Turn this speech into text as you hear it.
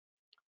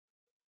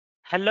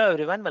Hello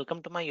everyone,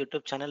 welcome to my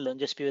YouTube channel Learn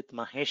GCP with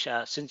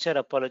Mahesh. Sincere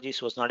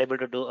apologies, was not able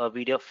to do a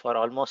video for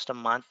almost a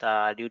month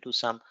due to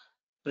some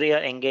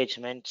prior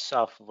engagements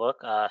of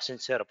work.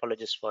 Sincere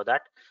apologies for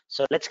that.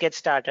 So let's get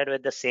started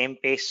with the same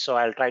pace. So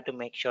I'll try to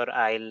make sure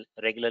I'll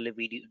regularly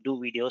do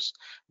videos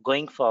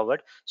going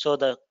forward. So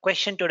the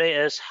question today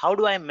is, how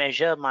do I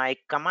measure my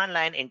command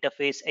line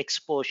interface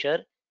exposure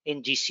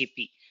in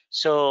GCP?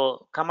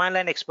 So command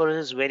line exposure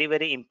is very,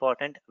 very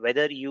important,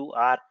 whether you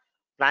are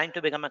planning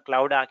to become a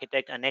cloud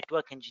architect, a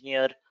network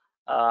engineer,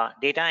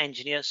 data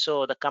engineer.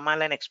 So the command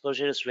line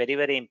exposure is very,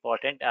 very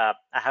important. I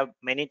have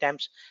many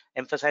times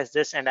emphasized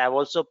this, and I've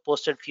also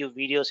posted few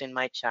videos in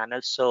my channel.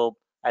 So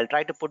I'll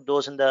try to put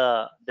those in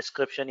the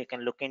description. You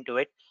can look into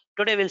it.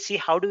 Today we'll see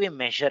how do we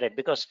measure it,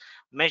 because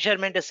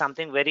measurement is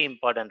something very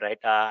important, right?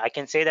 I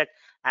can say that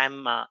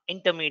I'm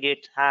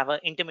intermediate, have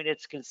an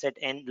intermediate skill set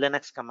in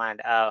Linux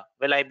command.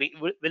 Will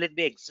it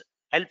be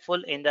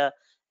helpful in the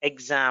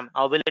exam,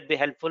 or will it be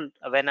helpful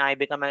when I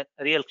become a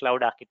real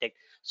cloud architect?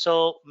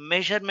 So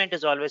measurement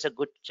is always a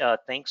good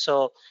thing.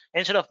 So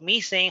instead of me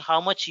saying how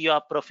much you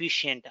are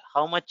proficient,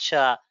 how much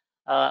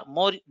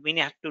more we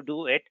have to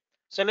do it,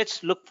 so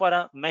let's look for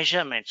a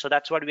measurement. So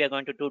that's what we are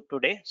going to do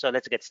today. So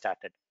let's get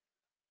started.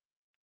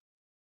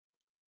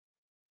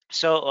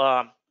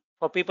 So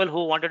for people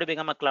who wanted to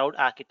become a cloud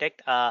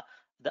architect, the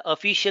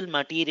official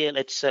material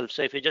itself,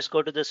 so if you just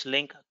go to this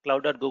link,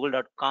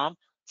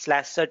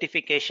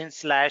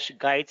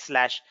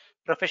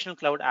 cloud.google.com/certification/guide/professional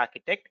cloud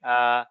architect,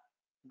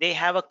 they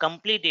have a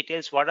complete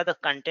details what are the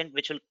content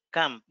which will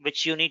come,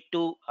 which you need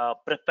to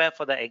prepare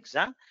for the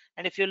exam.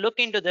 And if you look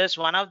into this,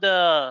 one of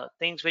the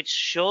things which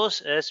shows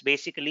is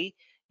basically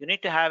you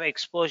need to have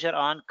exposure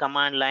on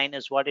command line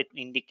is what it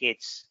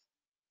indicates,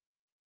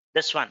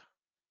 this one.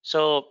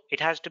 So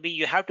it has to be,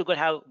 you have to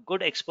have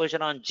good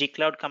exposure on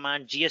gcloud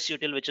command,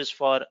 gsutil, which is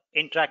for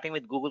interacting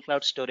with Google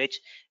Cloud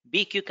Storage,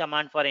 bq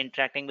command for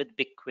interacting with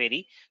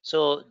BigQuery.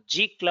 So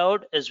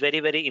gcloud is very,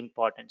 very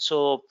important.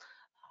 So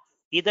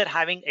either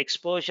having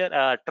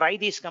exposure, try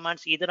these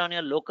commands either on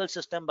your local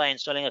system by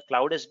installing a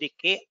Cloud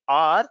SDK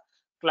or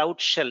Cloud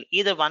Shell.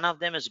 Either one of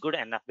them is good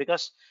enough,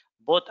 because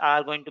both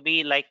are going to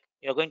be like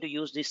you're going to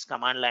use these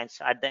command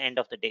lines at the end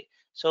of the day.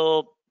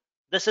 So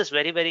this is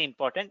very, very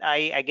important.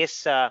 I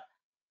guess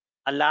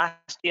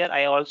last year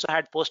I also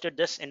had posted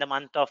this in the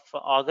month of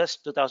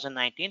August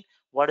 2019.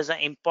 What is the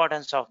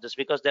importance of this?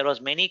 Because there was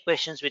many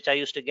questions which I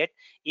used to get.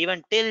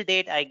 Even till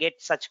date I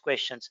get such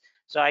questions.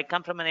 So I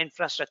come from an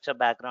infrastructure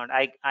background.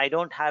 I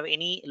don't have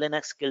any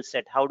Linux skill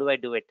set. How do I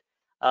do it?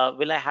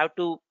 Will I have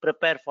to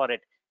prepare for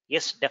it?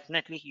 Yes,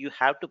 definitely you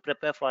have to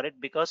prepare for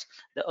it, because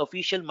the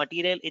official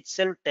material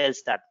itself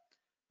tells that.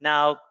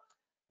 Now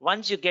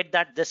once you get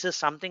that, this is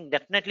something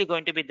definitely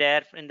going to be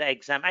there in the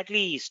exam, at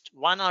least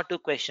one or two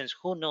questions.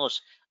 Who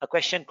knows, a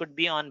question could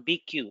be on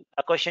BQ,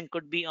 a question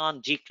could be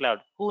on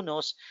gcloud. Who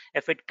knows,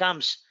 if it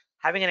comes,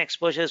 having an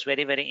exposure is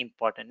very, very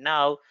important.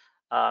 Now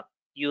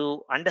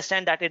you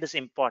understand that it is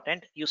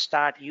important, you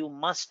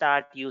must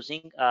start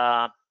using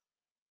the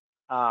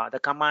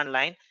command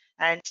line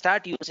and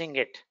start using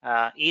it,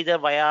 either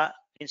via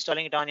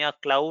installing it on your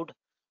cloud,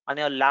 on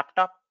your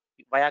laptop,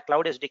 via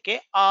Cloud SDK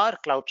or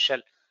Cloud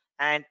Shell.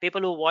 And people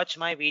who watch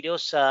my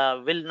videos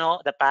will know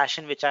the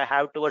passion which I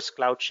have towards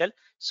Cloud Shell.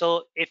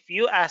 So if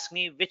you ask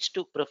me which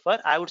to prefer,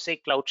 I would say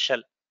Cloud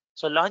Shell.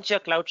 So launch your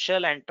Cloud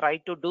Shell and try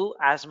to do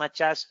as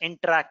much as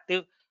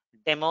interactive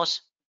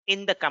demos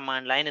in the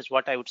command line is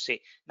what I would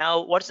say.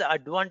 Now, what's the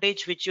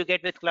advantage which you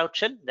get with Cloud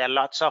Shell? There are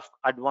lots of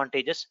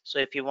advantages. So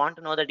if you want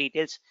to know the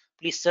details,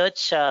 please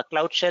search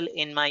Cloud Shell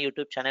in my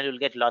YouTube channel. You'll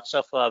get lots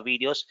of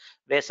videos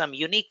where some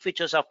unique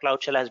features of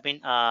Cloud Shell has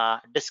been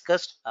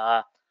discussed,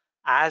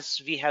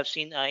 as we have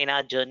seen in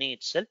our journey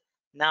itself.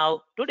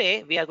 Now,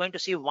 today we are going to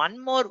see one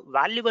more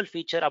valuable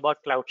feature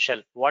about Cloud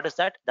Shell. What is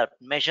that? The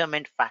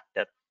measurement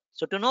factor.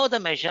 So to know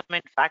the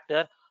measurement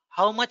factor,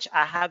 how much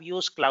I have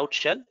used Cloud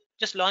Shell,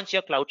 just launch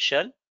your Cloud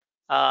Shell.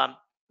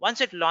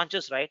 Once it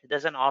launches, right,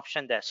 there's an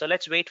option there. So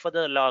let's wait for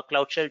the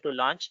Cloud Shell to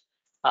launch.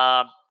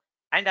 And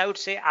I would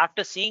say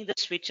after seeing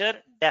this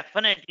feature,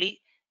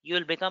 definitely you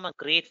will become a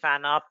great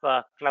fan of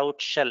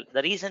Cloud Shell.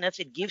 The reason is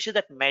it gives you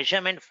that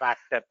measurement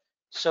factor.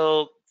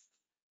 So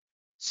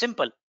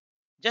simple,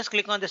 just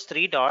click on these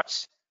three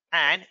dots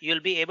and you'll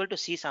be able to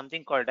see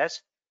something called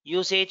as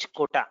usage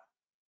quota.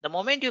 The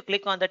moment you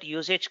click on that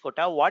usage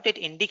quota, what it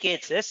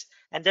indicates is,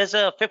 and there's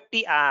a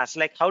 50 hours,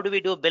 like how do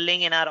we do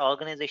billing in our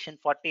organization,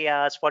 40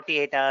 hours,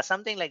 48 hours,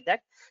 something like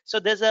that. So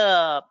there's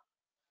a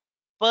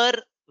per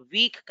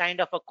week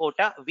kind of a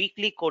quota,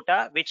 weekly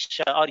quota,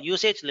 which or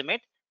usage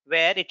limit,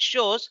 where it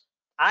shows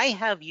I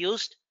have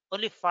used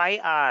only 5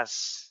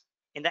 hours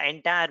in the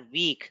entire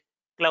week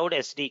Cloud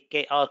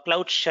SDK or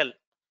Cloud Shell.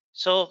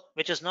 So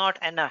which is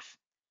not enough.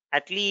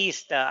 At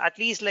least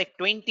like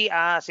 20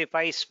 hours if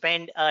I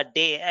spend a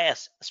day,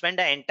 spend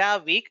an entire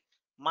week,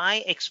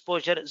 my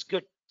exposure is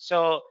good.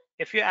 So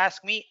if you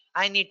ask me,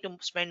 I need to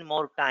spend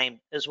more time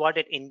is what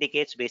it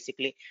indicates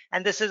basically.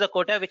 And this is a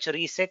quota which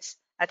resets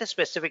at a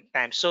specific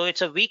time. So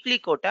it's a weekly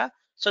quota.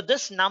 So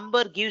this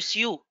number gives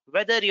you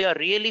whether you are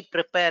really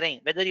preparing,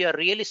 whether you are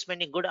really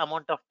spending good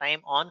amount of time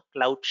on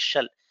Cloud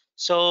Shell.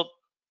 So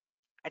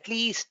at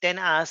least 10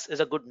 hours is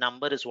a good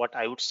number is what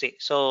I would say.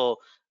 So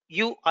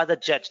you are the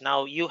judge.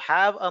 Now you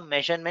have a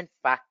measurement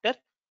factor.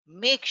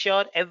 Make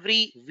sure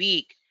every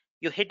week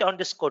you hit on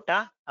this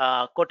quota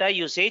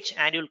usage,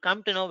 and you'll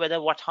come to know whether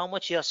how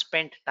much you have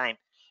spent time.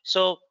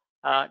 So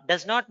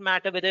does not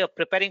matter whether you're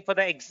preparing for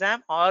the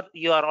exam or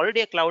you are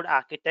already a cloud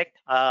architect,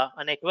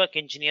 a network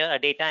engineer, a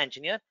data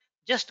engineer.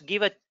 Just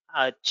give a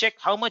check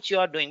how much you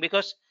are doing,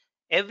 because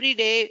every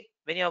day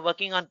when you're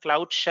working on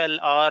Cloud Shell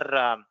or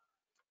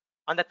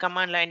on the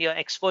command line, your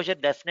exposure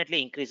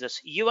definitely increases.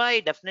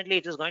 UI definitely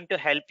it is going to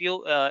help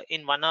you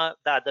in one or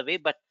the other way,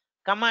 but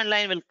command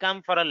line will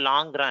come for a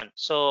long run.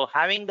 So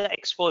having the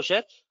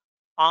exposure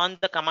on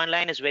the command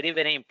line is very,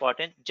 very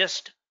important.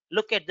 Just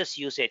look at this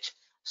usage.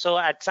 So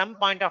at some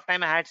point of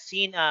time I had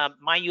seen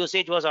my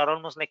usage was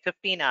almost like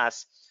 15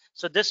 hours.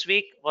 So this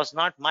week was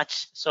not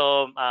much.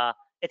 So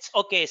it's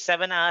okay,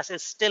 7 hours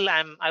is still,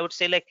 I would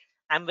say, like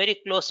I'm very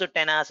close to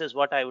 10 hours is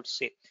what I would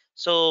say.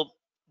 So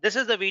this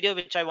is the video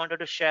which I wanted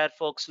to share,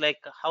 folks, like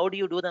how do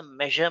you do the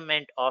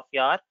measurement of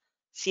your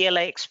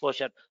CLI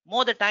exposure.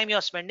 More the time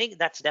you're spending,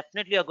 that's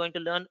definitely you're going to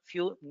learn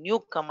few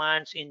new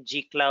commands in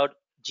gcloud,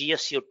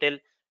 gsutil,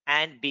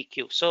 and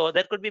BQ. So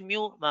there could be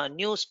new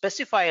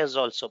specifiers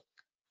also,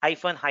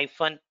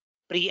 hyphen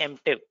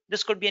preemptive.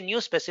 This could be a new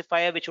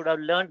specifier which would have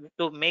learned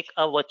to make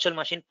a virtual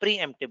machine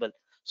preemptible.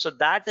 So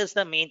that is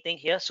the main thing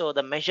here. So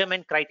the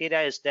measurement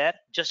criteria is there.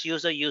 Just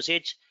use a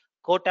usage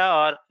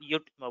quota,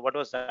 or what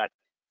was that?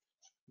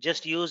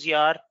 Just use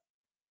your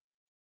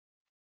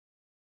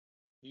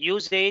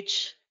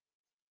usage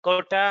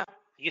quota.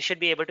 You should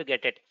be able to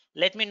get it.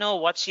 Let me know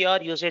what's your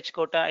usage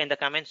quota in the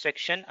comment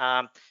section.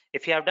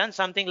 If you have done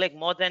something like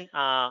more than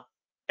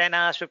 10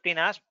 hours, 15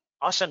 hours,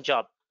 awesome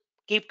job.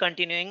 Keep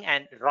continuing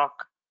and rock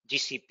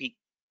GCP.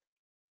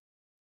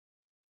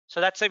 So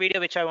that's the video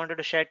which I wanted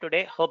to share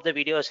today. Hope the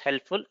video is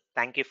helpful.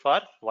 Thank you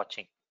for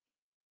watching.